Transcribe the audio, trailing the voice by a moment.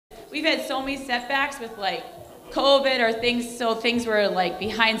we've had so many setbacks with like COVID or things, so things were like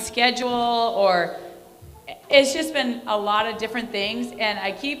behind schedule, or it's just been a lot of different things. And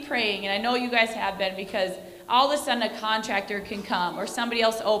I keep praying, and I know you guys have been, because all of a sudden a contractor can come or somebody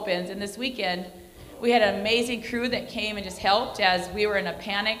else opens. And this weekend, we had an amazing crew that came and just helped, as we were in a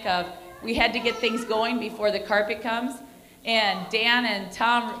panic of, we had to get things going before the carpet comes. And Dan and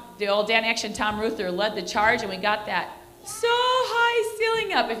Tom, the old Dan Action, Tom Ruther led the charge, and we got that so high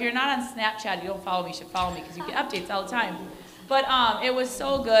ceiling up. If you're not on Snapchat, you don't follow me, you should follow me, because you get updates all the time. But it was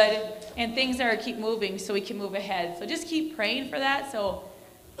so good, and things are keep moving so we can move ahead. So just keep praying for that, so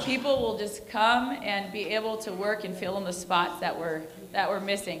people will just come and be able to work and fill in the spots that we're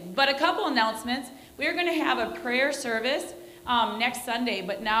missing. But a couple announcements. We're going to have a prayer service next Sunday,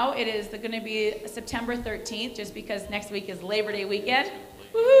 but now it is going to be September 13th, just because next week is Labor Day weekend.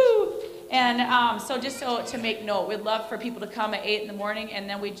 Woohoo! And so just to make note, we'd love for people to come at 8 in the morning, and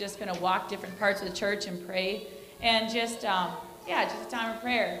then we're just going to walk different parts of the church and pray, and just a time of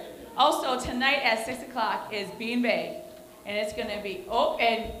prayer. Also, tonight at 6 o'clock is Bean Bay, and it's going to be,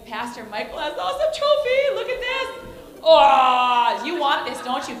 and Pastor Michael has an awesome trophy. Look at this. Oh, you want this,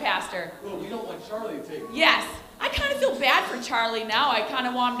 don't you, Pastor? Well, we don't want Charlie to take it. Yes. I kind of feel bad for Charlie now. I kind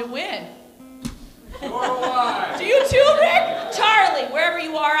of want him to win. So do I. Do you too, Rick? Charlie, wherever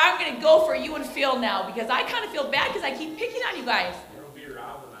you are, I'm going to go for you and Phil now, because I kind of feel bad because I keep picking on you guys. It'll be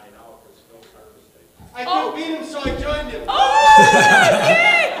Rob and I now because Phil's harvesting. I couldn't beat him, so I joined him. Oh,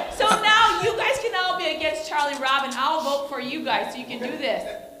 okay. So now you guys can all be against Charlie and Rob, and I'll vote for you guys so you can do this.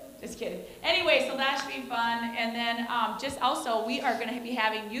 Just kidding. Anyway, so that should be fun. And then just also, we are going to be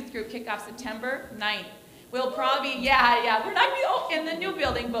having youth group kickoff September 9th. We'll probably be, we're not going to be in the new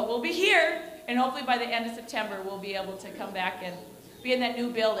building, but we'll be here. And hopefully by the end of September, we'll be able to come back and be in that new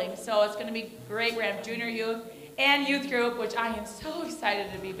building. So it's going to be great. We're going to have junior youth and youth group, which I am so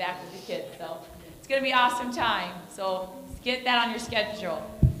excited to be back with the kids. So it's going to be an awesome time. So get that on your schedule.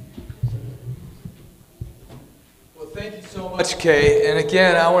 Well, thank you so much, Kay. And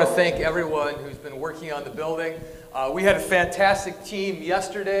again, I want to thank everyone who's been working on the building. We had a fantastic team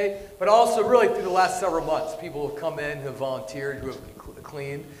yesterday, but also really through the last several months. People have come in, who have volunteered, who have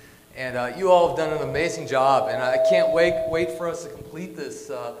cleaned. And you all have done an amazing job. And I can't wait for us to complete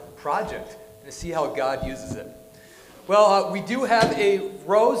this project and to see how God uses it. Well, we do have a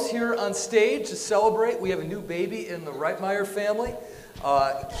Rose here on stage to celebrate. We have a new baby in the Reitmeyer family.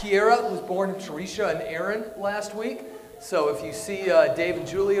 Kiera was born to Teresha and Aaron last week. So if you see Dave and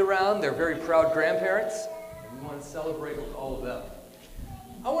Julie around, they're very proud grandparents. We want to celebrate with all of them.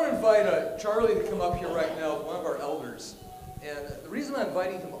 I want to invite Charlie to come up here right now, one of our elders. And the reason I'm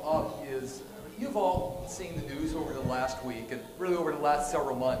inviting him up is you've all seen the news over the last week and really over the last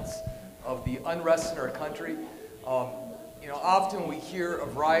several months of the unrest in our country. Often we hear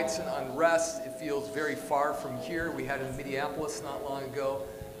of riots and unrest. It feels very far from here. We had it in Minneapolis not long ago,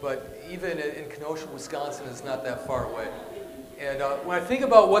 but even in Kenosha, Wisconsin, it's not that far away. And when I think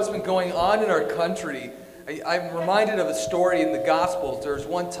about what's been going on in our country, I'm reminded of a story in the Gospels. There's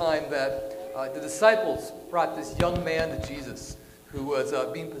one time that the disciples brought this young man to Jesus who was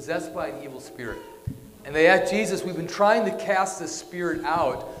being possessed by an evil spirit. And they asked Jesus, we've been trying to cast this spirit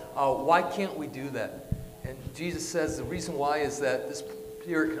out. Why can't we do that? And Jesus says the reason why is that this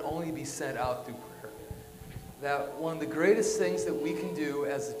spirit can only be sent out through prayer. That one of the greatest things that we can do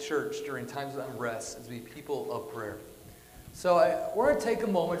as a church during times of unrest is be people of prayer. So we're going to take a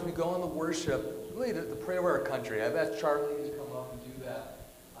moment as we go into worship, really to pray over our country. I've asked Charlie to come up and do that.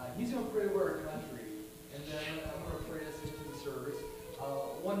 He's going to pray over our country, and then I'm going to pray us into the service.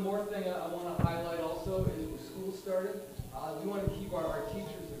 One more thing I want to highlight also is when school started, we want to keep our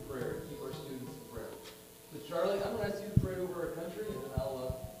teachers in prayer, keep our students in prayer. So Charlie, I'm going to ask you to pray over our country, and then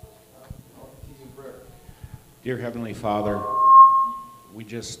I'll continue in prayer. Dear Heavenly Father,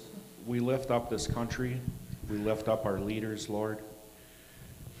 we lift up this country. We lift up our leaders, Lord.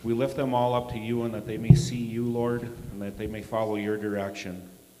 We lift them all up to you, and that they may see you, Lord, and that they may follow your direction.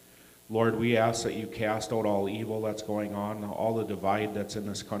 Lord, we ask that you cast out all evil that's going on, all the divide that's in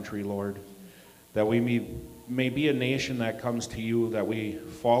this country, Lord, that we may be a nation that comes to you, that we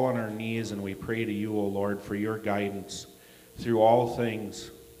fall on our knees and we pray to you, O Lord, for your guidance through all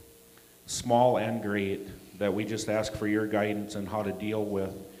things, small and great, that we just ask for your guidance on how to deal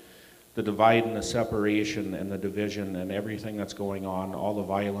with the divide and the separation and the division and everything that's going on, all the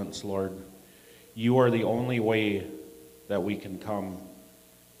violence, Lord. You are the only way that we can come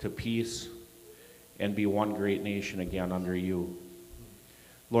to peace and be one great nation again under you.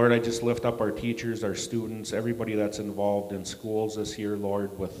 Lord, I just lift up our teachers, our students, everybody that's involved in schools this year,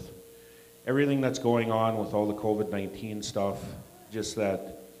 Lord, with everything that's going on with all the COVID-19 stuff, just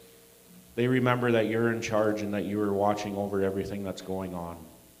that They remember that you're in charge and that you are watching over everything that's going on.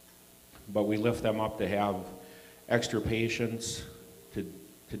 But we lift them up to have extra patience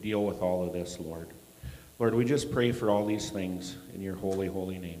to deal with all of this, Lord. Lord, we just pray for all these things in your holy,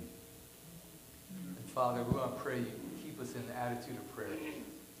 holy name. And Father, we want to pray you keep us in the attitude of prayer.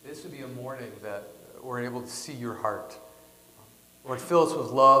 This would be a morning that we're able to see your heart. Lord, fill us with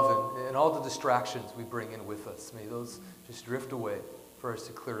love and all the distractions we bring in with us. May those just drift away for us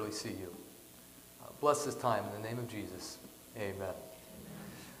to clearly see you. Bless this time in the name of Jesus. Amen.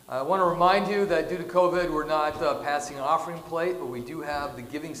 I want to remind you that due to COVID, we're not passing an offering plate, but we do have the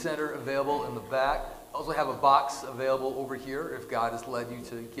Giving Center available in the back. I also have a box available over here if God has led you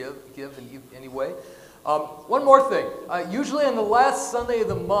to give in any way. One more thing. Usually on the last Sunday of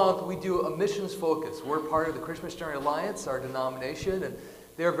the month, we do a missions focus. We're part of the Christian Missionary Alliance, our denomination, and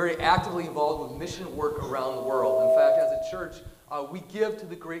they're very actively involved with mission work around the world. In fact, as a church, we give to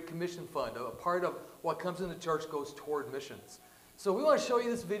the Great Commission Fund. A part of what comes in the church goes toward missions. So we want to show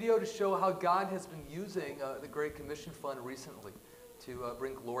you this video to show how God has been using the Great Commission Fund recently to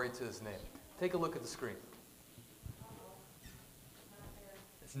bring glory to his name. Take a look at the screen.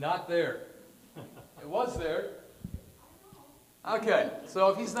 It's not there. It was there. Okay, so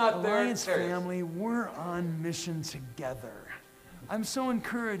if he's not there, Alliance family, we're on mission together. I'm so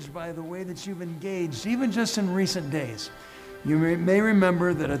encouraged by the way that you've engaged, even just in recent days. You may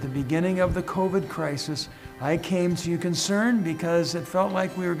remember that at the beginning of the COVID crisis, I came to you concerned because it felt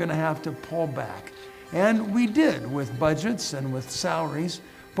like we were going to have to pull back. And we did with budgets and with salaries,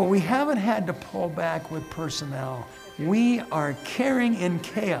 but we haven't had to pull back with personnel. We are carrying in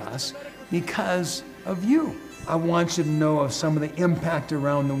chaos because of you. I want you to know of some of the impact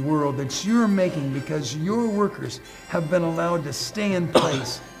around the world that you're making because your workers have been allowed to stay in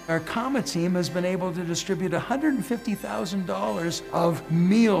place. Our CAMA team has been able to distribute $150,000 of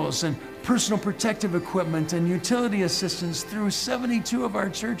meals and personal protective equipment and utility assistance through 72 of our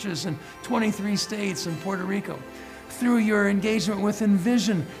churches in 23 states and Puerto Rico. Through your engagement with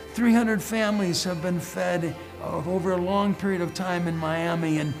Envision, 300 families have been fed over a long period of time in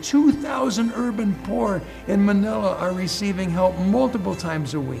Miami, and 2,000 urban poor in Manila are receiving help multiple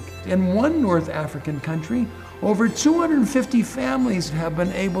times a week. In one North African country, over 250 families have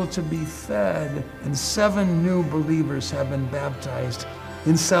been able to be fed, and 7 new believers have been baptized.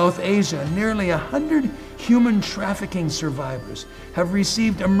 In South Asia, nearly 100 human trafficking survivors have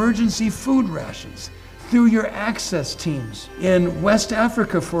received emergency food rations through your access teams. In West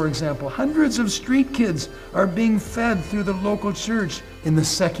Africa, for example, hundreds of street kids are being fed through the local church. In the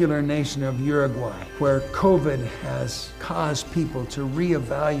secular nation of Uruguay, where COVID has caused people to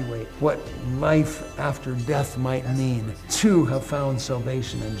reevaluate what life after death might mean, 2 have found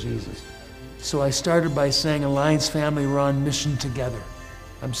salvation in Jesus. So I started by saying, Alliance family, we're on mission together.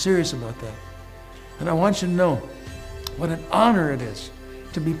 I'm serious about that. And I want you to know what an honor it is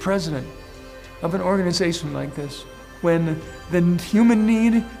to be president of an organization like this. When the human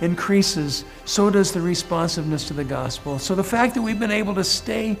need increases, so does the responsiveness to the gospel. So the fact that we've been able to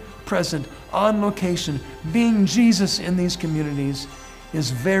stay present on location, being Jesus in these communities, is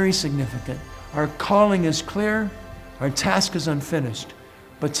very significant. Our calling is clear, our task is unfinished,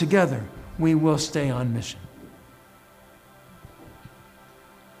 but together we will stay on mission.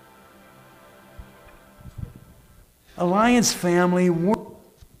 Alliance family,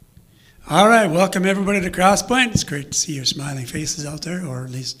 all right, welcome everybody to Crosspoint. It's great to see your smiling faces out there, or at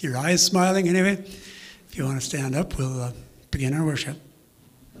least your eyes smiling anyway. If you want to stand up, we'll begin our worship.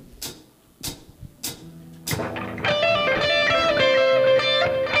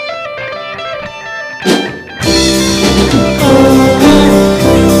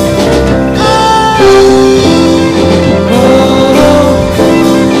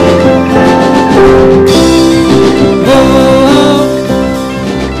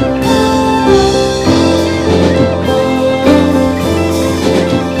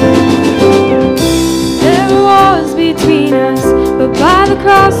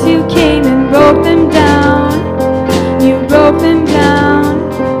 Cross, you came and broke them down. You broke them down.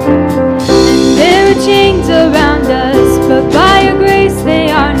 And there were chains around us, but by your grace they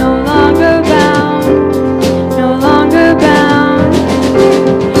are no longer bound. No longer bound.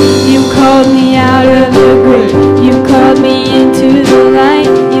 You called me out of the grave. You called me into the light.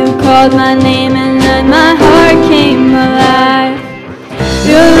 You called my name and then my heart came alive.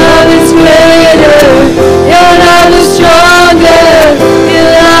 Your love is greater. Your love is stronger. Your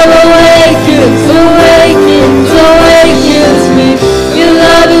love awakens, awakens, awakens me. Your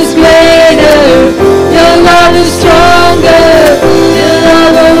love is greater. Your love is stronger. Your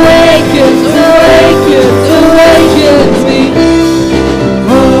love awakens, awakens, awakens me.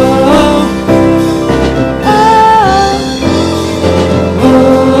 Oh,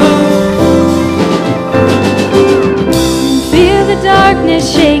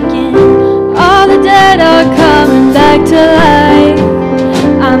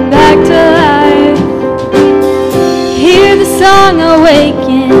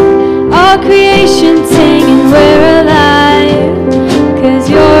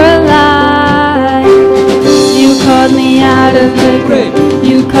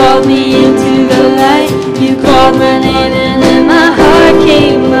 You called my name and then my heart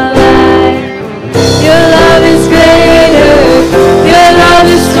came alive. Your love is greater, your love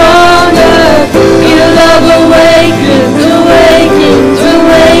is stronger. Your love awakens, awakens,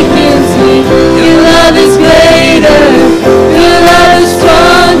 awakens me. Your love is greater, your love is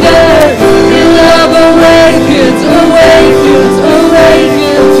stronger. Your love awakens, awakens,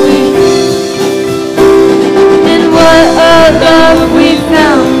 awakens me. And what a love we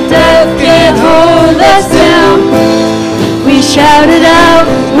found, death can't hold us down. We shouted out,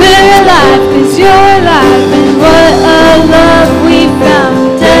 we're alive, 'cause you're alive. And what a love we found,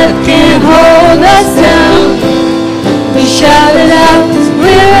 death can't hold us down. We shouted out,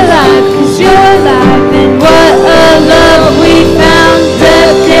 we're alive, 'cause you're alive. And what a love we found,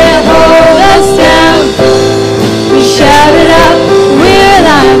 death can't hold us down. We shouted out, we're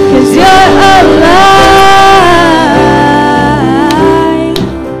alive, 'cause you're alive.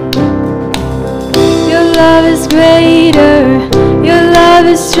 Your love is greater, your love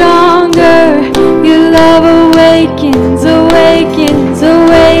is stronger. Your love awakens, awakens,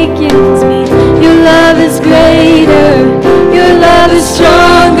 awakens me. Your love is greater, your love is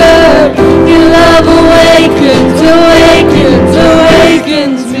stronger. Your love awakens, awakens,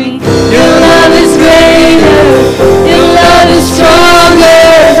 awakens me. Your love is greater, your love is stronger.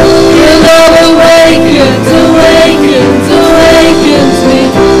 Your love awakens, awakens, awakens me.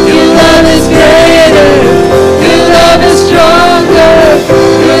 Your love is greater, your love is stronger.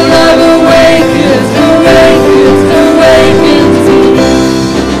 Your love awakens, awakens, awakens me.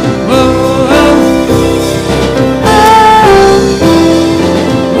 Whoa, whoa.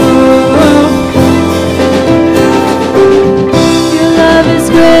 Your love is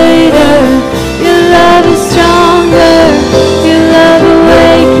greater, your love is stronger. Your love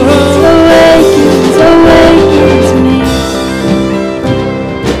awakens, awakens, awakens me.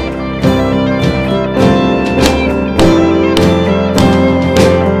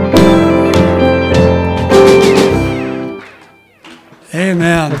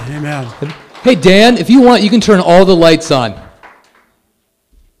 Amen. Amen. Hey, Dan, if you want, you can turn all the lights on.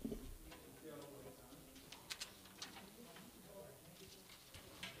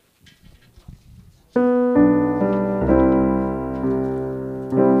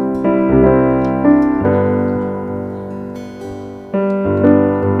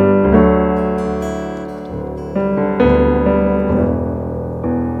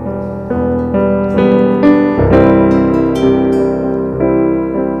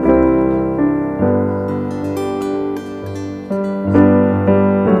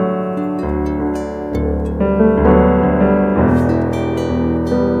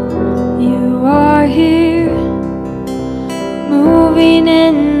 You are here, moving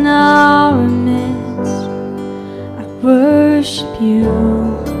in our midst. I worship you,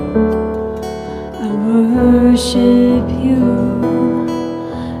 I worship you.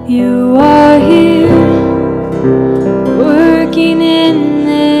 You are here, working in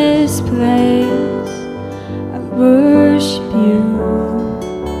this place. I worship you,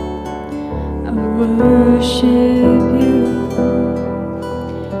 I worship you.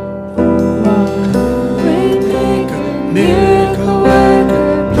 Waymaker, miracle worker,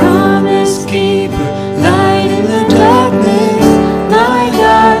 promise keeper, light in the darkness. My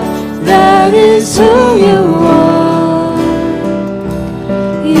God, that is who you are.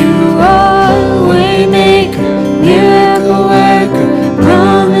 You are waymaker, miracle worker,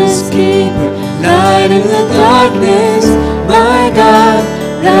 promise keeper, light in the darkness. My God,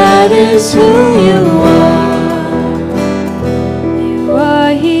 that is who you are. You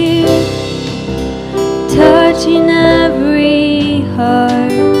are here, touching every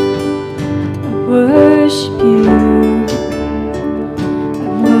heart. I worship you,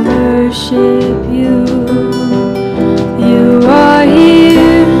 I worship you. You are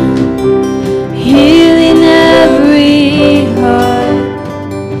here, healing every heart.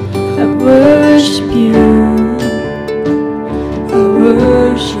 I worship you, I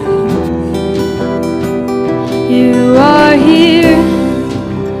worship you. You are here,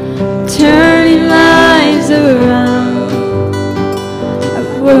 turning lives around. I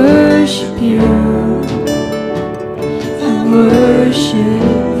worship you, I worship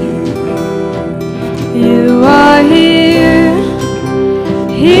you. You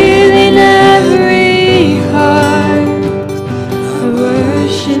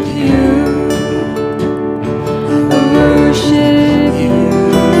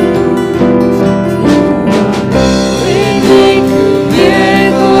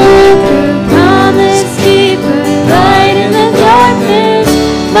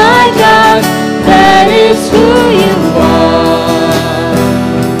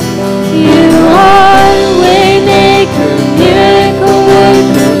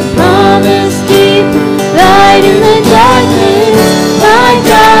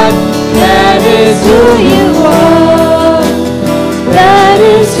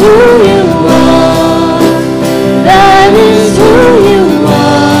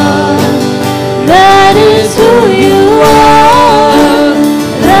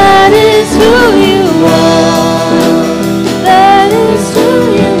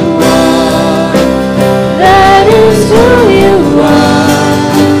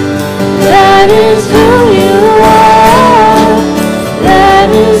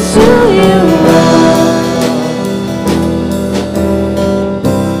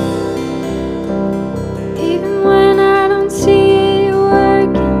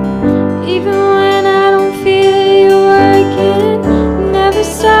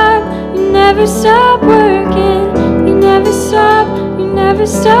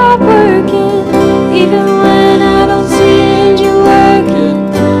never stop working. Even when I don't see it, you're working.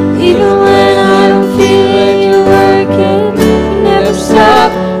 Even when I don't feel it, you're working. You never stop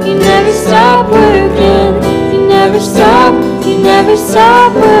working. You never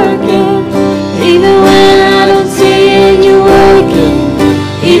stop working. Even when I don't see it, you're working.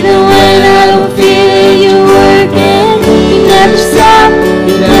 Even when I don't feel it, you're working. You never stop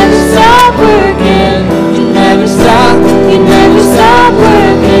working. You never stop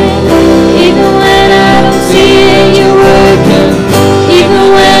working. Even when I don't see it, you're working. Even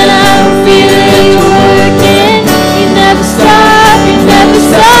when I don't feel it, you're working. You never stop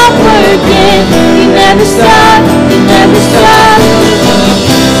working. You never stop.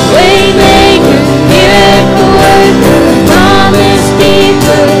 Waymaker, miracle worker, promise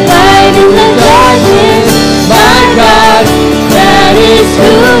keeper, light in the darkness. My God, that is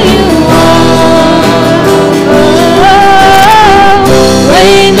who you are.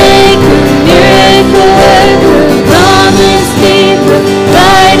 Waymaker, miracle worker, promise keeper,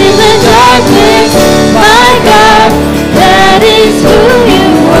 light in the darkness. My God, that is who you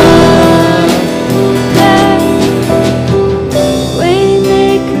are.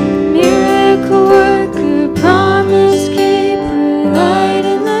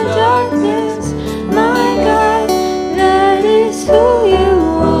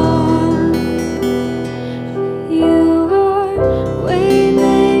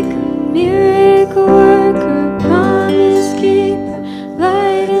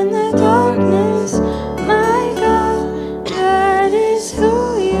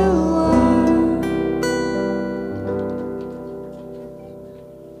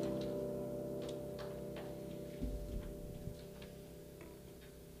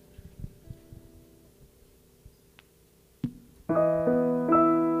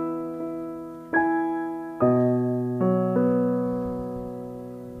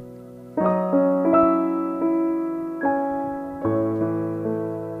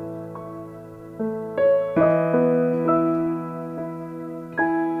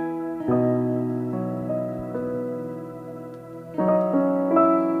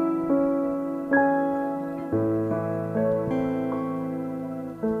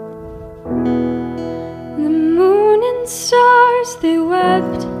 Stars they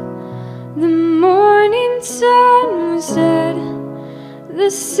wept, the morning sun was dead, the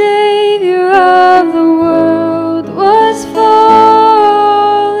Savior of the world was fallen.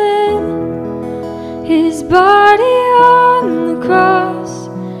 His body on the cross,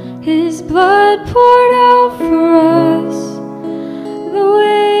 His blood poured out for us, the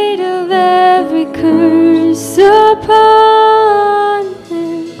weight of every curse upon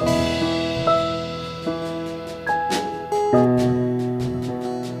Him.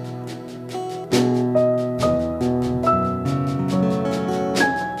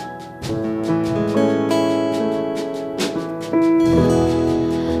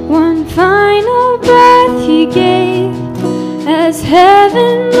 One final breath He gave as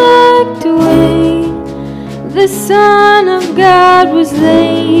heaven looked away. The Son of God was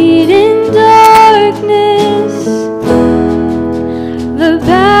laid in darkness. The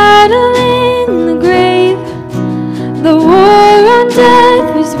battle in the grave, the war on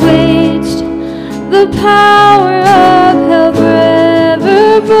death was waged. The power of hell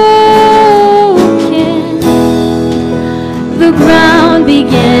forever broken. The ground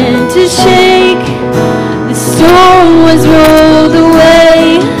began to shake, the stone was rolled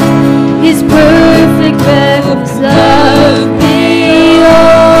away. His perfect reckless love be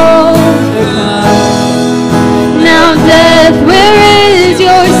overcome. Now death, where is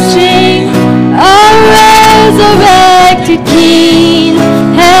your sting? Our resurrected King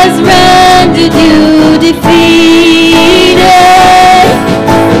has rendered you defeated.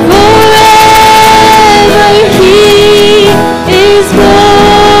 Forever He is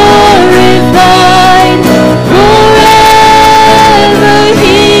glorified. Forever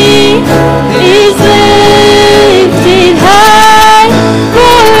He is lifted high.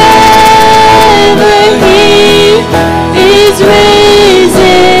 Forever He is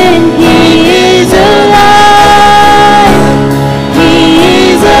risen. He is alive. He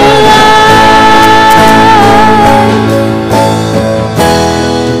is alive.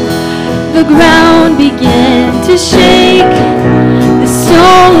 The ground began to shake, the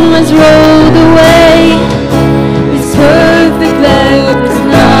stone was rolled away. His perfect love was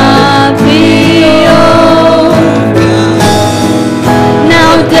not beyond.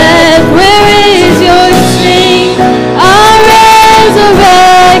 Now death, where is your sting? Our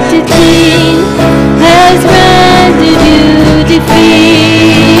resurrected King has rendered you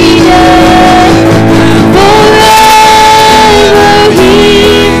defeated. Forever He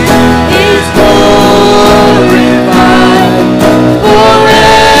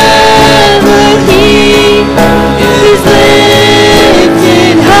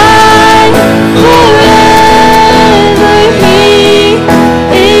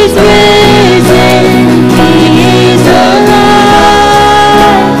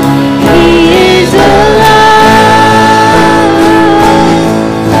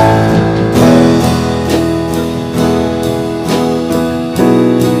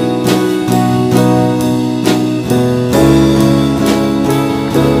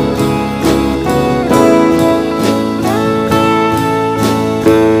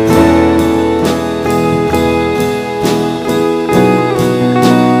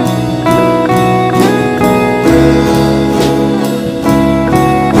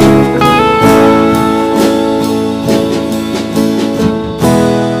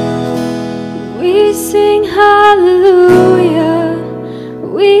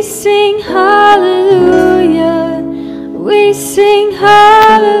We sing hallelujah. We sing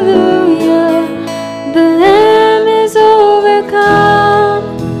hallelujah. The Lamb is overcome.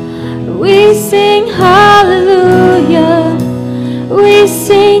 We sing hallelujah. We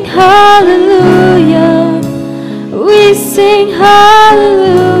sing hallelujah. We sing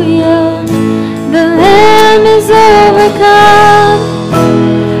hallelujah. The Lamb is overcome.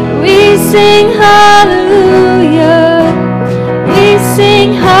 We sing hallelujah. We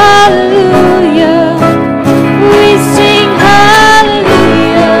sing hallelujah. We sing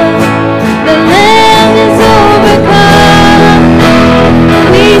hallelujah. The Lamb is overcome.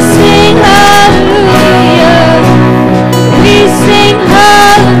 We sing hallelujah. We sing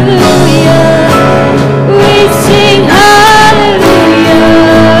hallelujah. We sing hallelujah.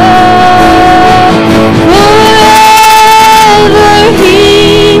 Forever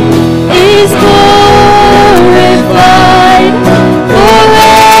He is glorified.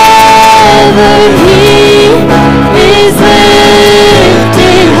 Forever He is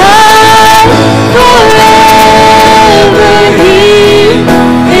lifted high. Forever He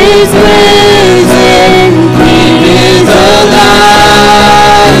is risen. He is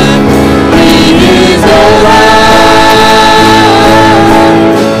alive. He is alive.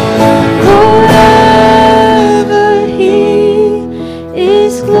 Forever He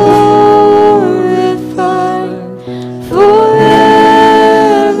is glorified.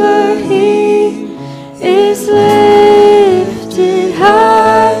 Forever He is lifted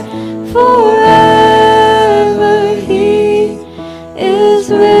high. Forever He is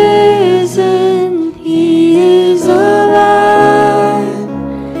risen. He is alive.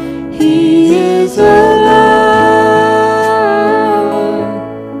 He is alive.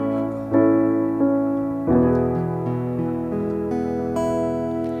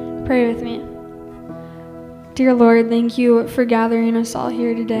 Pray with me. Dear Lord, thank you for gathering us all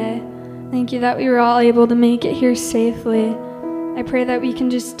here today. Thank you that we were all able to make it here safely. I pray that we can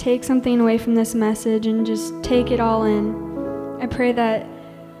just take something away from this message and just take it all in. I pray that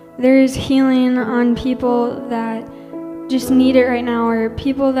there is healing on people that just need it right now, or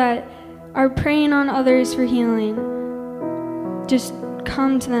people that are praying on others for healing. Just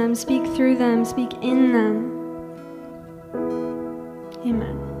come to them, speak through them, speak in them.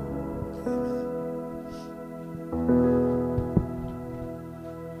 Amen.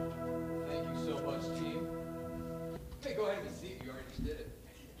 Thank you so much, team. Hey, go ahead and be seated. You already just did it.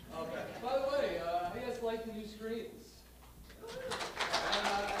 Okay. By the way, how do you guys like the new screens? And I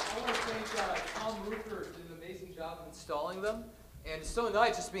want to thank Tom Rupert did an amazing job of installing them. And it's so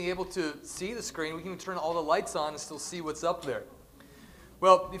nice just being able to see the screen. We can turn all the lights on and still see what's up there.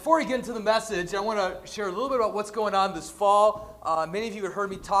 Well, before we get into the message, I want to share a little bit about what's going on this fall. Many of you have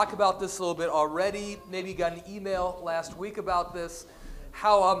heard me talk about this a little bit already. Maybe you got an email last week about this.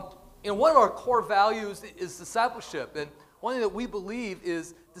 How one of our core values is discipleship. And one thing that we believe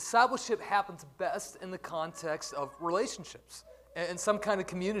is discipleship happens best in the context of relationships and some kind of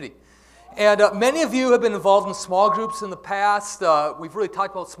community. And many of you have been involved in small groups in the past. We've really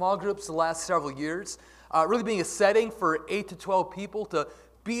talked about small groups the last several years. Really being a setting for 8 to 12 people to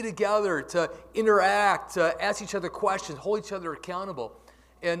be together, to interact, to ask each other questions, hold each other accountable.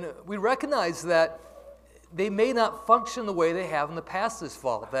 And we recognize that they may not function the way they have in the past this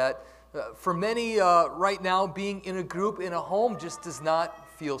fall. That for many right now, being in a group in a home just does not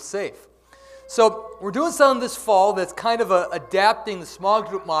feel safe. So we're doing something this fall that's kind of adapting the small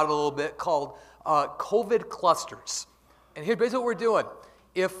group model a little bit called COVID clusters. And here's basically what we're doing.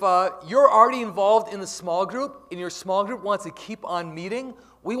 If you're already involved in a small group and your small group wants to keep on meeting,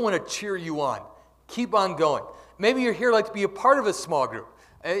 we want to cheer you on. Keep on going. Maybe you're here like to be a part of a small group.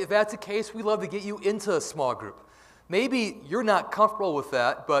 If that's the case, we'd love to get you into a small group. Maybe you're not comfortable with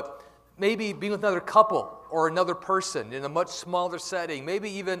that, but maybe being with another couple or another person in a much smaller setting, maybe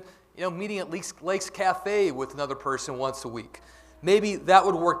even meeting at Lakes Cafe with another person once a week. Maybe that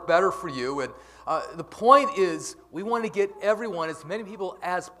would work better for you. And the point is, we want to get everyone, as many people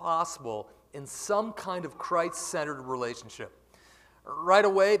as possible, in some kind of Christ-centered relationship. Right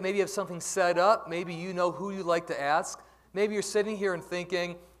away, maybe you have something set up. Maybe you know who you'd like to ask. Maybe you're sitting here and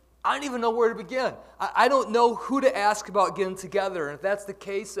thinking, I don't even know where to begin. I don't know who to ask about getting together. And if that's the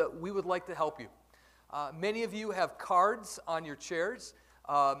case, we would like to help you. Many of you have cards on your chairs.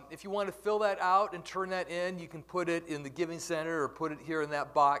 If you want to fill that out and turn that in, you can put it in the Giving Center or put it here in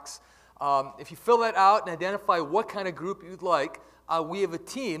that box. If you fill that out and identify what kind of group you'd like, we have a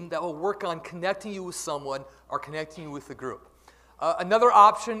team that will work on connecting you with someone or connecting you with the group. Another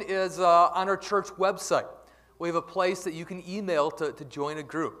option is on our church website. We have a place that you can email to join a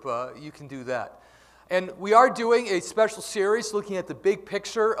group. You can do that. And we are doing a special series looking at the big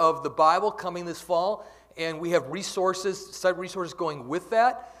picture of the Bible coming this fall. And we have resources, site resources going with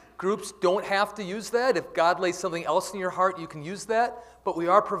that. Groups don't have to use that. If God lays something else in your heart, you can use that. But we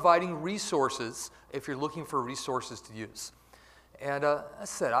are providing resources if you're looking for resources to use. And as I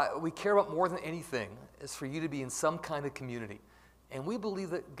said, we care about more than anything is for you to be in some kind of community. And we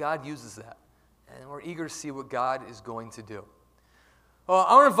believe that God uses that. And we're eager to see what God is going to do.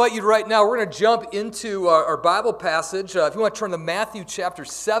 I want to invite you right now, we're going to jump into our Bible passage. If you want to turn to Matthew chapter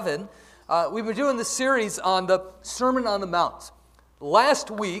 7, we've been doing this series on the Sermon on the Mount. Last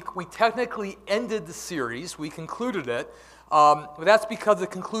week, we technically ended the series. We concluded it. But that's because the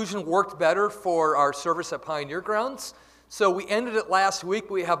conclusion worked better for our service at Pioneer Grounds. So we ended it last week,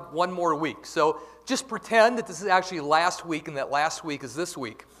 but we have one more week. So just pretend that this is actually last week and that last week is this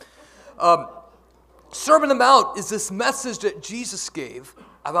week. Sermon on the Mount is this message that Jesus gave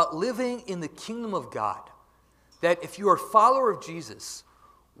about living in the kingdom of God. That if you are a follower of Jesus,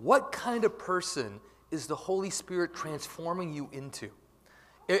 what kind of person is the Holy Spirit transforming you into?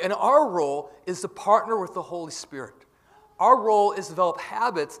 And our role is to partner with the Holy Spirit. Our role is to develop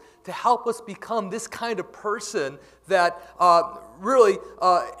habits to help us become this kind of person that really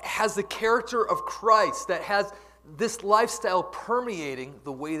has the character of Christ, that has this lifestyle permeating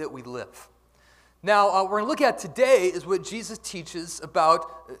the way that we live. Now, we're going to look at today is what Jesus teaches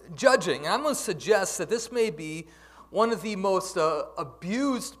about judging. And I'm going to suggest that this may be one of the most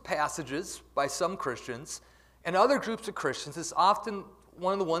abused passages by some Christians and other groups of Christians. It's often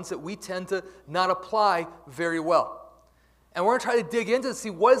one of the ones that we tend to not apply very well. And we're going to try to dig into it and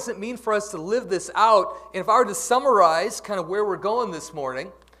see what does it mean for us to live this out. And if I were to summarize kind of where we're going this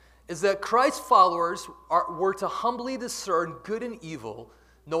morning, is that Christ's followers were to humbly discern good and evil,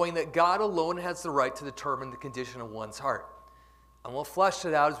 knowing that God alone has the right to determine the condition of one's heart. And we'll flesh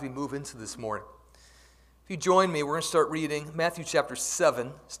it out as we move into this morning. If you join me, we're going to start reading Matthew chapter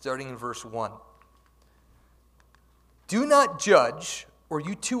 7, starting in verse 1. Do not judge, or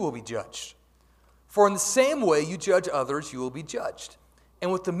you too will be judged. For in the same way you judge others, you will be judged.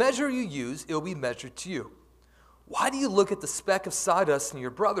 And with the measure you use, it will be measured to you. Why do you look at the speck of sawdust in your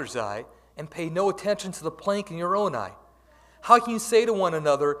brother's eye and pay no attention to the plank in your own eye? How can you say to one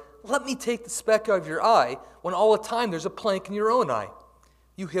another, let me take the speck out of your eye, when all the time there's a plank in your own eye?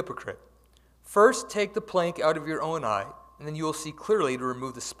 You hypocrite. First take the plank out of your own eye, and then you will see clearly to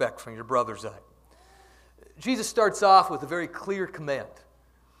remove the speck from your brother's eye. Jesus starts off with a very clear command.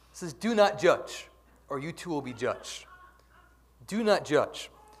 He says, do not judge, or you too will be judged. Do not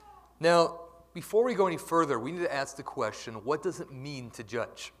judge. Now, before we go any further, we need to ask the question, what does it mean to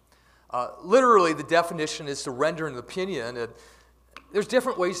judge? Literally, the definition is to render an opinion, and there's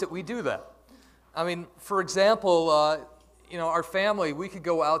different ways that we do that. I mean, for example, our family, we could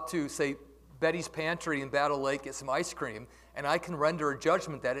go out to, say, Betty's Pantry in Battle Lake, get some ice cream, and I can render a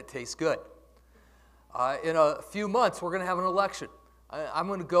judgment that it tastes good. In a few months, we're going to have an election. I'm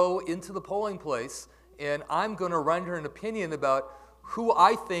going to go into the polling place, and I'm going to render an opinion about who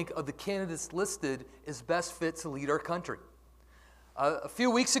I think of the candidates listed is best fit to lead our country. A few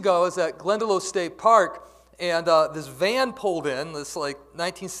weeks ago, I was at Glendalough State Park, and this van pulled in, this like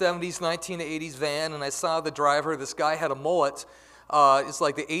 1970s, 1980s van, and I saw the driver. This guy had a mullet. It's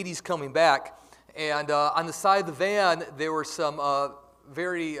like the 80s coming back. And on the side of the van, there were some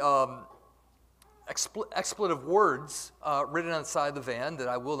very expletive words written on the side of the van that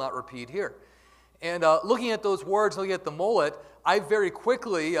I will not repeat here. And looking at those words, looking at the mullet, I very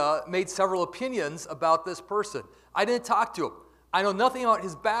quickly made several opinions about this person. I didn't talk to him. I know nothing about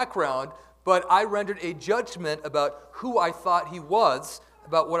his background, but I rendered a judgment about who I thought he was,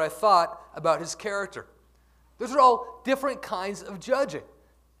 about what I thought about his character. Those are all different kinds of judging.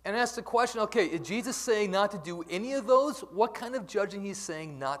 And ask the question, okay, is Jesus saying not to do any of those? What kind of judging he's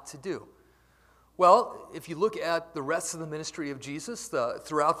saying not to do? Well, if you look at the rest of the ministry of Jesus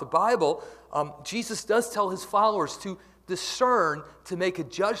throughout the Bible, Jesus does tell his followers to discern, to make a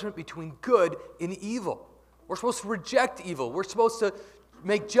judgment between good and evil. We're supposed to reject evil. We're supposed to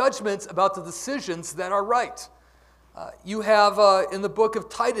make judgments about the decisions that are right. You have in the book of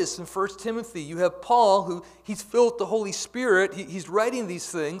Titus and 1 Timothy, you have Paul, who he's filled with the Holy Spirit. He's writing these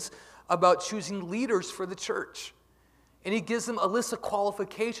things about choosing leaders for the church. And he gives them a list of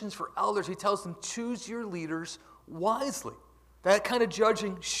qualifications for elders. He tells them, choose your leaders wisely. That kind of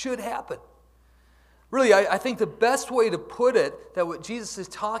judging should happen. Really, I think the best way to put it, that what Jesus is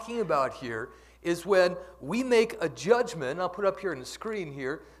talking about here, is when we make a judgment, I'll put it up here on the screen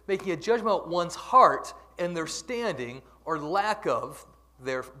here, making a judgment about one's heart and their standing or lack of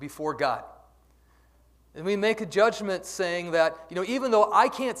there before God. And we make a judgment saying that, even though I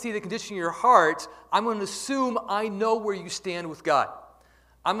can't see the condition of your heart, I'm going to assume I know where you stand with God.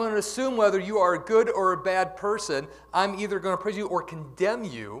 I'm going to assume whether you are a good or a bad person. I'm either going to praise you or condemn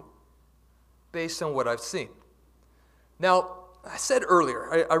you based on what I've seen. Now, I said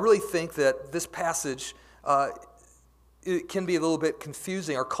earlier, I really think that this passage it can be a little bit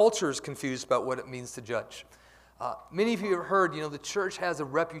confusing. Our culture is confused about what it means to judge. Many of you have heard, the church has a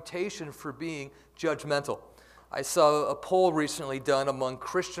reputation for being judgmental. I saw a poll recently done among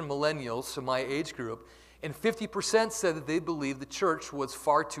Christian millennials, so my age group, and 50% said that they believed the church was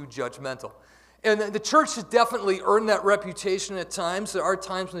far too judgmental. And the church has definitely earned that reputation at times. There are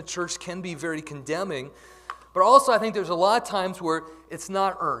times when the church can be very condemning. But also I think there's a lot of times where it's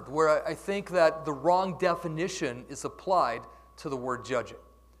not earned, where I think that the wrong definition is applied to the word judging.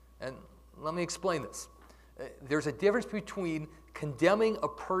 And let me explain this. There's a difference between condemning a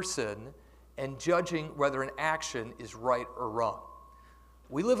person and judging whether an action is right or wrong.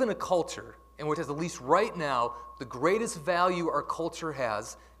 We live in a culture in which, at least right now, the greatest value our culture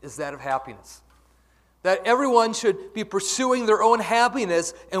has is that of happiness. That everyone should be pursuing their own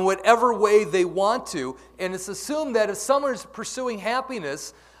happiness in whatever way they want to. And it's assumed that if someone is pursuing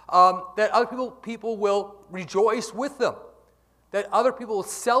happiness, that other people will rejoice with them. That other people will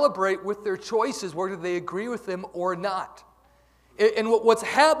celebrate with their choices, whether they agree with them or not. And what's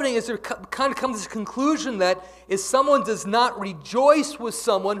happening is there kind of comes this conclusion that if someone does not rejoice with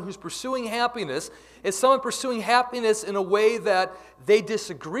someone who's pursuing happiness, if someone pursuing happiness in a way that they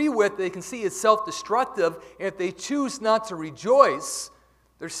disagree with, they can see is self-destructive, and if they choose not to rejoice,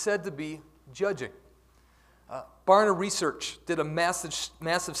 they're said to be judging. Barna Research did a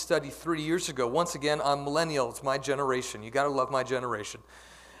massive study 30 years ago, once again on millennials, my generation. You got to love my generation.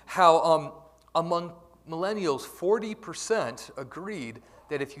 How among millennials, 40% agreed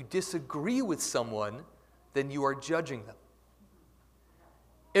that if you disagree with someone, then you are judging them.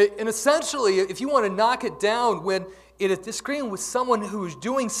 And essentially, if you want to knock it down, when it is disagreeing with someone who is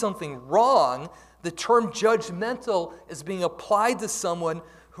doing something wrong, the term judgmental is being applied to someone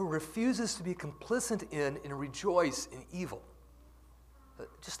who refuses to be complicit in and rejoice in evil.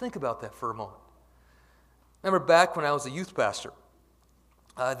 Just think about that for a moment. Remember back when I was a youth pastor,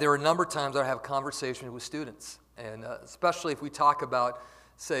 there were a number of times I have conversations with students, and especially if we talk about,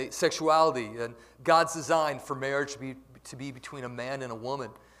 say, sexuality and God's design for marriage to be between a man and a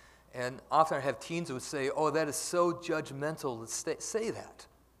woman. And often I have teens who would say, "Oh, that is so judgmental to say that."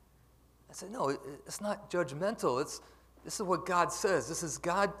 I said, "No, it's not judgmental. This is what God says. This is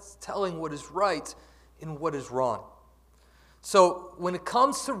God telling what is right and what is wrong." So when it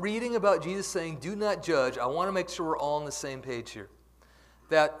comes to reading about Jesus saying, "Do not judge," I want to make sure we're all on the same page here.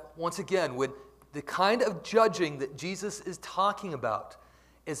 That, once again, when the kind of judging that Jesus is talking about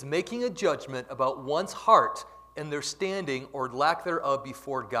is making a judgment about one's heart and their standing or lack thereof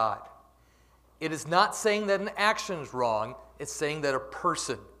before God. It is not saying that an action is wrong, it's saying that a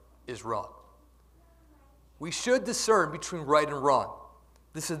person is wrong. We should discern between right and wrong.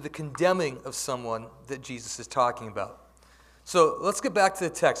 This is the condemning of someone that Jesus is talking about. So let's get back to the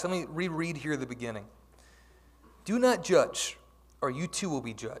text. Let me reread here the beginning. "Do not judge, or you too will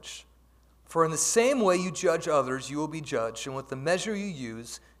be judged. For in the same way you judge others, you will be judged, and with the measure you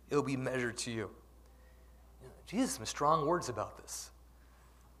use, it will be measured to you." Jesus has strong words about this.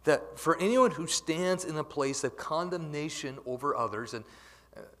 That for anyone who stands in a place of condemnation over others, and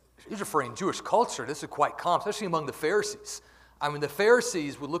he's referring to Jewish culture, this is quite common, especially among the Pharisees. I mean, the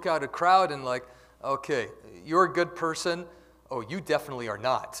Pharisees would look out at a crowd and like, "Okay, you're a good person. Oh, you definitely are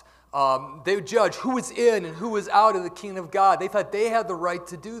not." They would judge who was in and who was out of the kingdom of God. They thought they had the right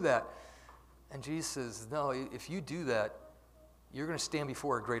to do that. And Jesus says, no, if you do that, you're going to stand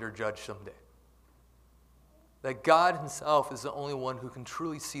before a greater judge someday. That God himself is the only one who can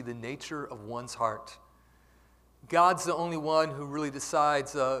truly see the nature of one's heart. God's the only one who really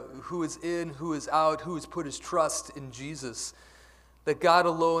decides who is in, who is out, who has put his trust in Jesus. That God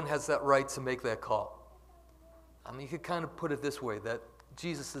alone has that right to make that call. I mean, you could kind of put it this way, that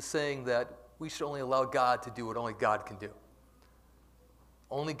Jesus is saying that we should only allow God to do what only God can do.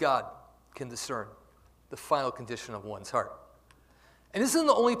 Only God can discern the final condition of one's heart. And this isn't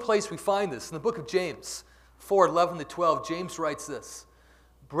the only place we find this. In the book of James 4:11-12, James writes this: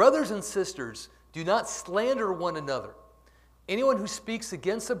 "Brothers and sisters, do not slander one another. Anyone who speaks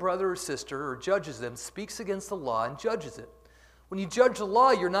against a brother or sister or judges them speaks against the law and judges it. When you judge the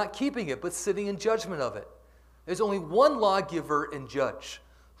law, you're not keeping it, but sitting in judgment of it. There's only one lawgiver and judge,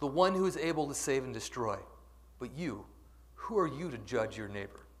 the one who is able to save and destroy. But you, who are you to judge your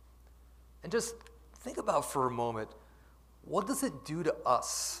neighbor?" And just think about for a moment, what does it do to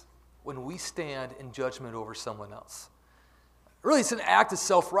us when we stand in judgment over someone else. Really, it's an act of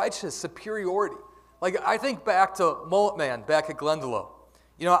self-righteous superiority. Like, I think back to Mullet Man back at Glendalough.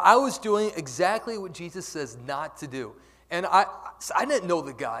 You know, I was doing exactly what Jesus says not to do. And I didn't know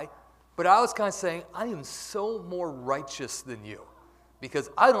the guy, but I was kind of saying, I am so more righteous than you because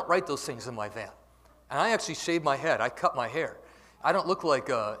I don't write those things in my van. And I actually shaved my head. I cut my hair. I don't look like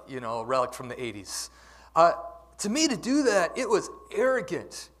a relic from the 80s. To me, to do that, it was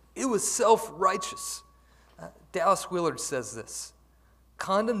arrogant. It was self-righteous. Dallas Willard says this: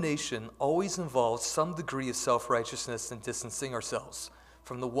 condemnation always involves some degree of self-righteousness and distancing ourselves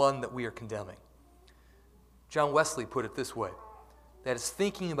from the one that we are condemning. John Wesley put it this way: that is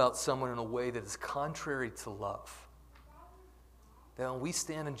thinking about someone in a way that is contrary to love. That when we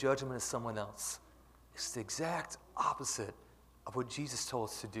stand in judgment of someone else, it's the exact opposite of what Jesus told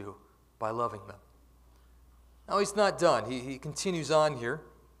us to do by loving them. Now, he's not done. He continues on here.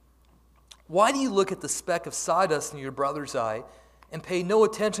 Why do you look at the speck of sawdust in your brother's eye and pay no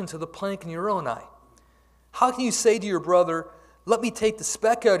attention to the plank in your own eye? How can you say to your brother, let me take the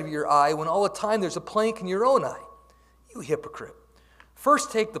speck out of your eye, when all the time there's a plank in your own eye? You hypocrite.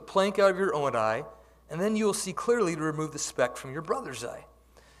 First take the plank out of your own eye, and then you will see clearly to remove the speck from your brother's eye.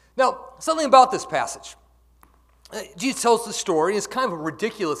 Now, something about this passage. Jesus tells the story. It's kind of a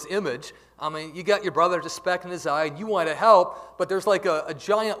ridiculous image. I mean, you got your brother with a speck in his eye, and you want to help, but there's like a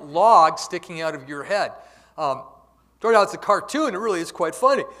giant log sticking out of your head. Started out as a cartoon. It really is quite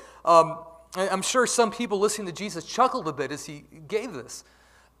funny. I'm sure some people listening to Jesus chuckled a bit as he gave this.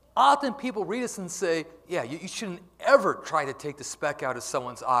 Often people read this and say, yeah, you shouldn't ever try to take the speck out of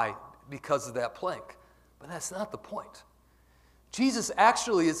someone's eye because of that plank. But that's not the point. Jesus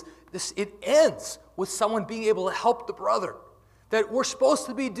actually it ends with someone being able to help the brother. That we're supposed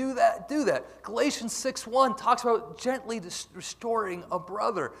to do that. Galatians 6:1 talks about gently restoring a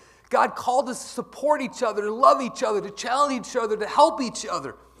brother. God called us to support each other, to love each other, to challenge each other, to help each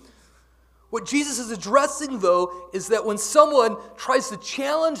other. What Jesus is addressing, though, is that when someone tries to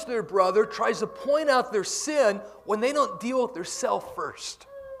challenge their brother, tries to point out their sin, when they don't deal with their self first.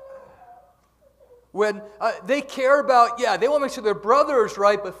 When they care about, they want to make sure their brother is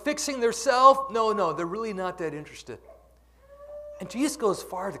right, but fixing their self, no, they're really not that interested. And Jesus goes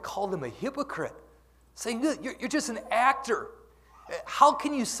far to call them a hypocrite, saying, you're just an actor. How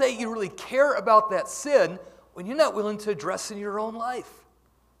can you say you really care about that sin when you're not willing to address it in your own life?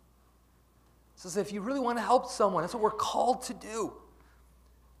 He says, if you really want to help someone, that's what we're called to do.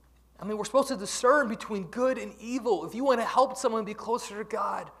 I mean, we're supposed to discern between good and evil. If you want to help someone be closer to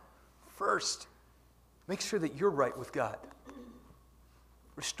God, first, make sure that you're right with God.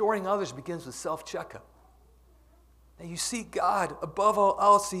 Restoring others begins with self-checkup. And you see God above all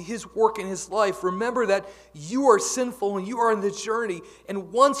else, see His work in His life. Remember that you are sinful and you are in the journey.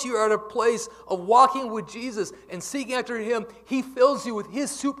 And once you are at a place of walking with Jesus and seeking after Him, He fills you with His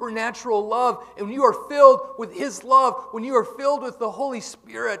supernatural love. And when you are filled with His love, when you are filled with the Holy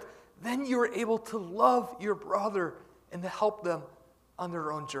Spirit, then you are able to love your brother and to help them on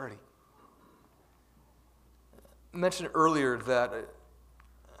their own journey. I mentioned earlier that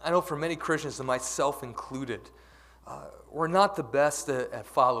I know for many Christians, and myself included, we're not the best at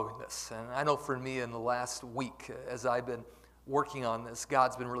following this. And I know for me in the last week, as I've been working on this,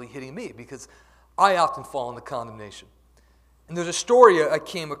 God's been really hitting me because I often fall into condemnation. And there's a story I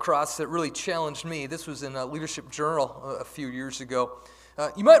came across that really challenged me. This was in a Leadership Journal a few years ago.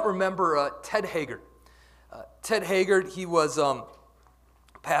 You might remember Ted Haggard. Ted Haggard, he was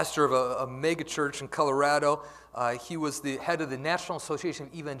pastor of a mega church in Colorado. He was the head of the National Association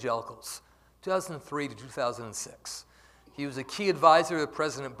of Evangelicals, 2003 to 2006. He was a key advisor to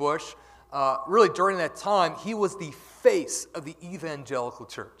President Bush. Really, during that time, he was the face of the evangelical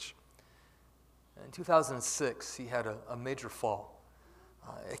church. In 2006, he had a major fall.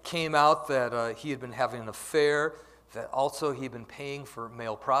 It came out that he had been having an affair, that also he had been paying for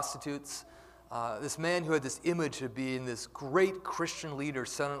male prostitutes. This man who had this image of being this great Christian leader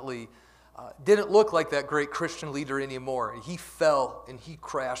suddenly didn't look like that great Christian leader anymore. He fell and he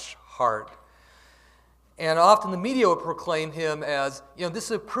crashed hard. And often the media would proclaim him as,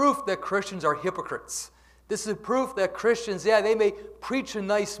 this is proof that Christians are hypocrites. This is proof that Christians, they may preach a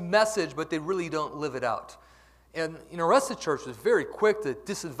nice message, but they really don't live it out. And the rest of the church was very quick to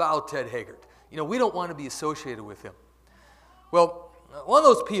disavow Ted Haggard. We don't want to be associated with him. Well, one of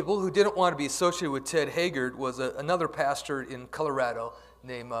those people who didn't want to be associated with Ted Haggard was another pastor in Colorado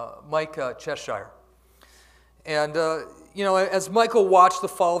named Mike Cheshire. And, as Michael watched the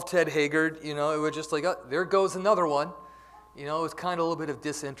fall of Ted Haggard, it was just like, there goes another one. It was kind of a little bit of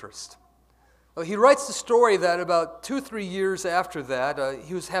disinterest. Well, he writes the story that about 2 or 3 years after that,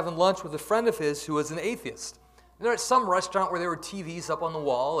 he was having lunch with a friend of his who was an atheist. And they're at some restaurant where there were TVs up on the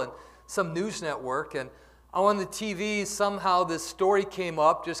wall and some news network, and on the TV, somehow this story came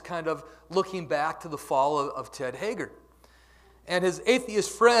up, just kind of looking back to the fall of Ted Haggard. And his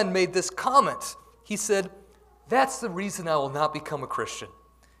atheist friend made this comment. He said, "That's the reason I will not become a Christian.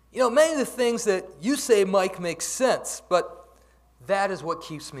 You know, many of the things that you say, Mike, make sense, but that is what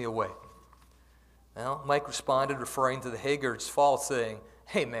keeps me away." Well, Mike responded, referring to the Haggard's fall, saying,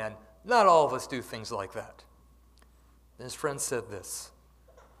 "Hey man, not all of us do things like that." And his friend said this,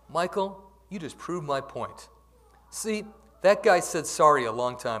 "Michael, you just proved my point. See, that guy said sorry a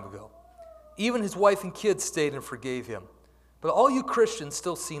long time ago. Even his wife and kids stayed and forgave him. But all you Christians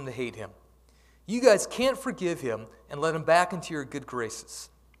still seem to hate him. You guys can't forgive him and let him back into your good graces.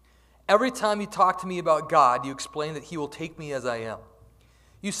 Every time you talk to me about God, you explain that he will take me as I am.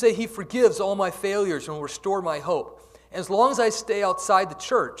 You say he forgives all my failures and will restore my hope. And as long as I stay outside the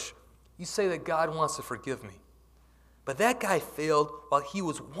church, you say that God wants to forgive me. But that guy failed while he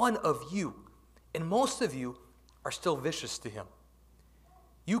was one of you, and most of you are still vicious to him.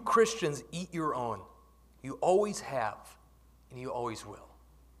 You Christians eat your own. You always have, and you always will."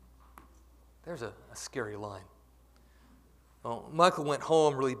 There's a scary line. Well, Michael went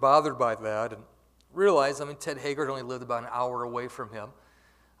home really bothered by that and realized, Ted Haggard only lived about an hour away from him.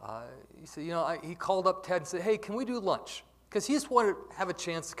 He said, he called up Ted and said, "Hey, can we do lunch?" Because he just wanted to have a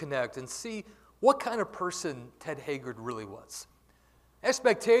chance to connect and see what kind of person Ted Haggard really was.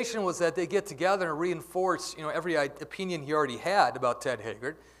 Expectation was that they get together and reinforce, every opinion he already had about Ted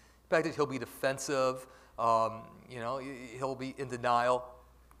Haggard. The fact that he'll be defensive, he'll be in denial.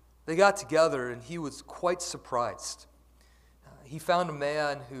 They got together and he was quite surprised. He found a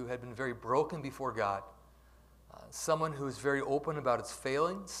man who had been very broken before God, someone who was very open about his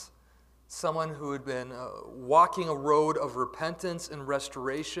failings, someone who had been walking a road of repentance and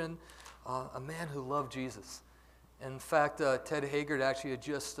restoration, a man who loved Jesus. In fact, Ted Haggard actually had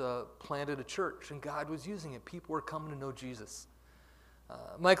just planted a church, and God was using it. People were coming to know Jesus.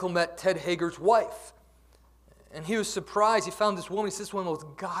 Michael met Ted Haggard's wife, and he was surprised. He found this woman. He said, "This one of the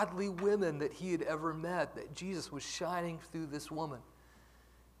most godly women that he had ever met, that Jesus was shining through this woman."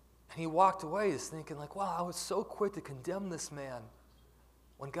 And he walked away just thinking, wow, I was so quick to condemn this man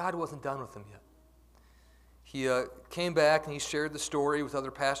when God wasn't done with him yet. He came back and he shared the story with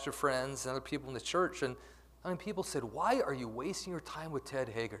other pastor friends and other people in the church, and people said, "Why are you wasting your time with Ted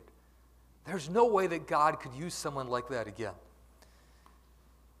Haggard? There's no way that God could use someone like that again."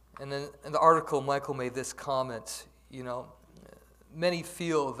 And then in the article, Michael made this comment, many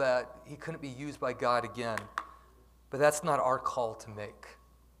feel that he couldn't be used by God again, but that's not our call to make.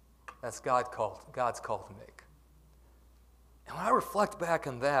 That's God's call to make. And when I reflect back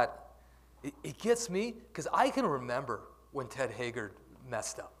on that, it gets me, because I can remember when Ted Haggard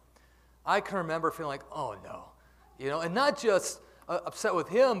messed up. I can remember feeling like, oh no, and not just upset with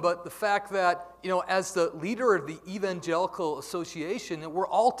him, but the fact that, as the leader of the Evangelical Association, we're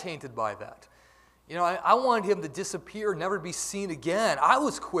all tainted by that. I wanted him to disappear, never be seen again. I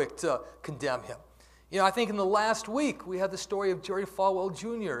was quick to condemn him. I think in the last week, we had the story of Jerry Falwell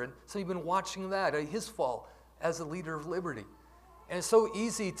Jr., and some of you have been watching that, his fall as the leader of Liberty. And it's so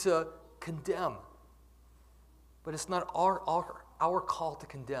easy to condemn, but it's not our call to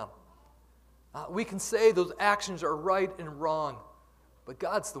condemn. We can say those actions are right and wrong, but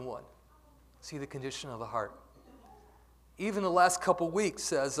God's the one. See the condition of the heart. Even the last couple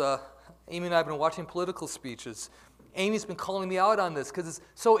weeks, as Amy and I have been watching political speeches, Amy's been calling me out on this because it's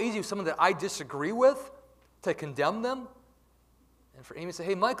so easy with someone that I disagree with to condemn them. And for Amy to say,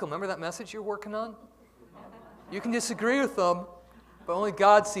 "Hey, Michael, remember that message you're working on? You can disagree with them, but only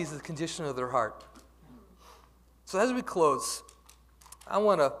God sees the condition of their heart." So as we close, I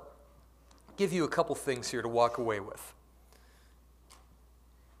want to give you a couple things here to walk away with.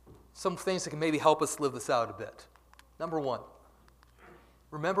 Some things that can maybe help us live this out a bit. Number one,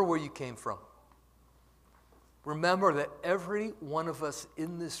 remember where you came from. Remember that every one of us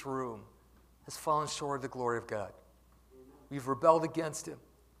in this room has fallen short of the glory of God. We've rebelled against him.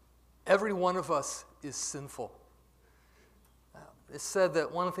 Every one of us is sinful. It's said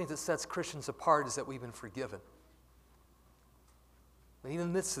that one of the things that sets Christians apart is that we've been forgiven. But even in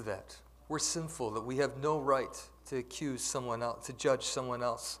the midst of that, we're sinful, that we have no right to accuse someone else, to judge someone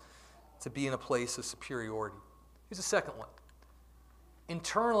else, to be in a place of superiority. Here's the second one.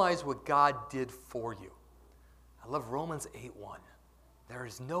 Internalize what God did for you. I love Romans 8:1. There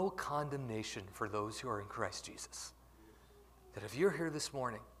is no condemnation for those who are in Christ Jesus. That if you're here this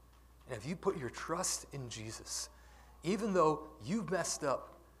morning, and if you put your trust in Jesus, even though you've messed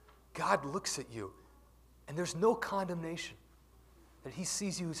up, God looks at you, and there's no condemnation, that he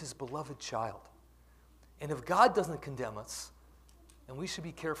sees you as his beloved child. And if God doesn't condemn us, then we should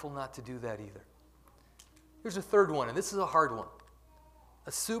be careful not to do that either. Here's a third one, and this is a hard one.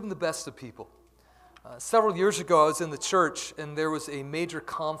 Assume the best of people. Several years ago, I was in the church, and there was a major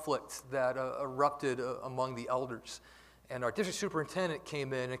conflict that erupted among the elders. And our district superintendent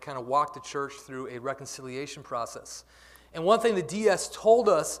came in and kind of walked the church through a reconciliation process. And one thing the DS told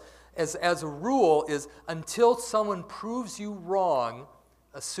us as a rule is, until someone proves you wrong,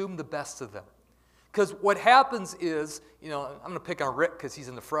 assume the best of them. Because what happens is, I'm going to pick on Rick because he's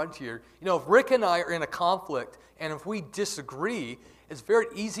in the front here. If Rick and I are in a conflict, and if we disagree, it's very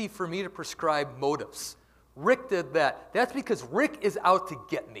easy for me to prescribe motives. Rick did that. That's because Rick is out to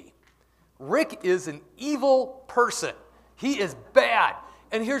get me. Rick is an evil person. He is bad.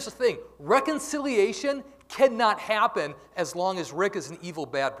 And here's the thing. Reconciliation cannot happen as long as Rick is an evil,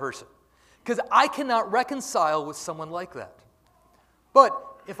 bad person. Because I cannot reconcile with someone like that. But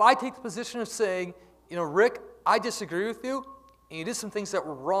if I take the position of saying, Rick, I disagree with you, and you did some things that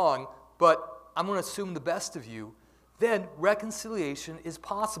were wrong, but I'm going to assume the best of you, then reconciliation is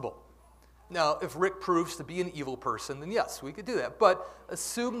possible. Now, if Rick proves to be an evil person, then yes, we could do that. But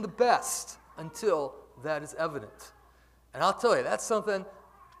assume the best until that is evident. And I'll tell you, that's something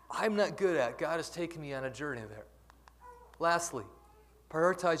I'm not good at. God has taken me on a journey there. Lastly,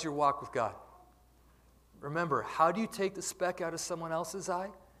 prioritize your walk with God. Remember, how do you take the speck out of someone else's eye?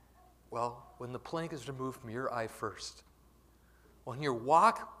 Well, when the plank is removed from your eye first. When your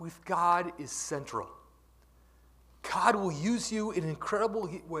walk with God is central. God will use you in incredible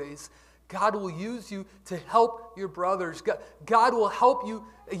ways. God will use you to help your brothers. God will help you,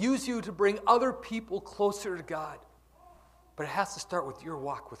 use you to bring other people closer to God. But it has to start with your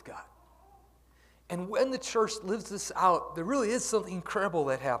walk with God. And when the church lives this out, there really is something incredible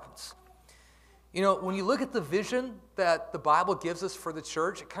that happens. When you look at the vision that the Bible gives us for the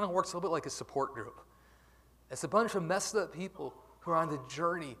church, it kind of works a little bit like a support group. It's a bunch of messed up people who are on the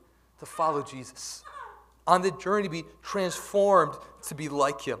journey to follow Jesus, on the journey to be transformed to be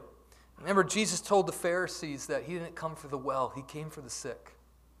like him. Remember, Jesus told the Pharisees that he didn't come for the well, he came for the sick.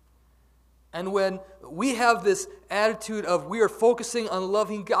 And when we have this attitude of we are focusing on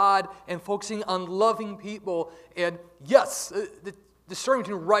loving God and focusing on loving people, and yes, discerning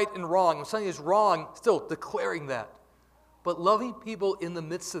between right and wrong. When something is wrong, still declaring that. But loving people in the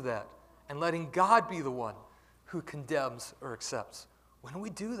midst of that and letting God be the one who condemns or accepts. When we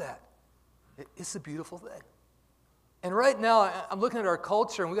do that, it's a beautiful thing. And right now, I'm looking at our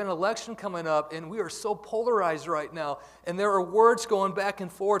culture, and we got an election coming up, and we are so polarized right now. And there are words going back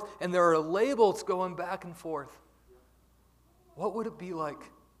and forth, and there are labels going back and forth. What would it be like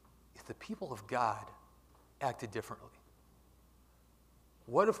if the people of God acted differently?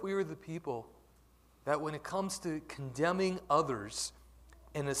 What if we were the people that when it comes to condemning others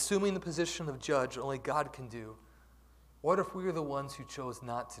and assuming the position of judge only God can do, what if we were the ones who chose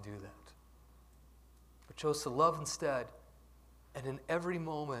not to do that? But chose to love instead, and in every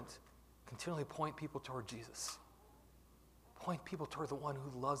moment continually point people toward Jesus. Point people toward the one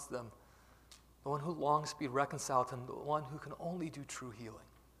who loves them, the one who longs to be reconciled to him, the one who can only do true healing.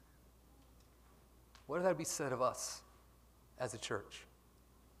 What if that be said of us as a church?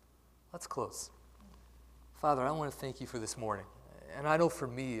 Let's close. Father, I want to thank you for this morning. And I know for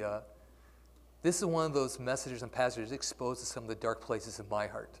me, this is one of those messages and passages that exposes some of the dark places in my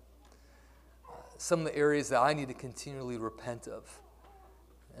heart. Some of the areas that I need to continually repent of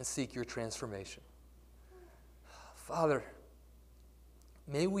and seek your transformation. Father,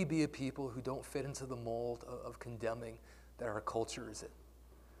 may we be a people who don't fit into the mold of condemning that our culture is in.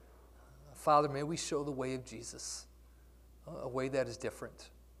 Father, may we show the way of Jesus, a way that is different.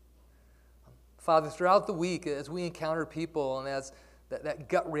 Father, throughout the week, as we encounter people and as that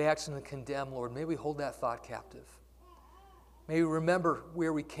gut reaction to condemn, Lord, may we hold that thought captive. May we remember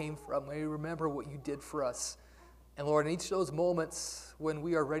where we came from. May we remember what you did for us. And Lord, in each of those moments when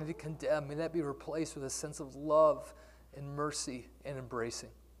we are ready to condemn, may that be replaced with a sense of love and mercy and embracing.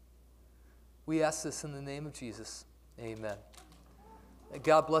 We ask this in the name of Jesus. Amen. May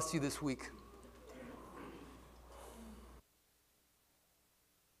God bless you this week.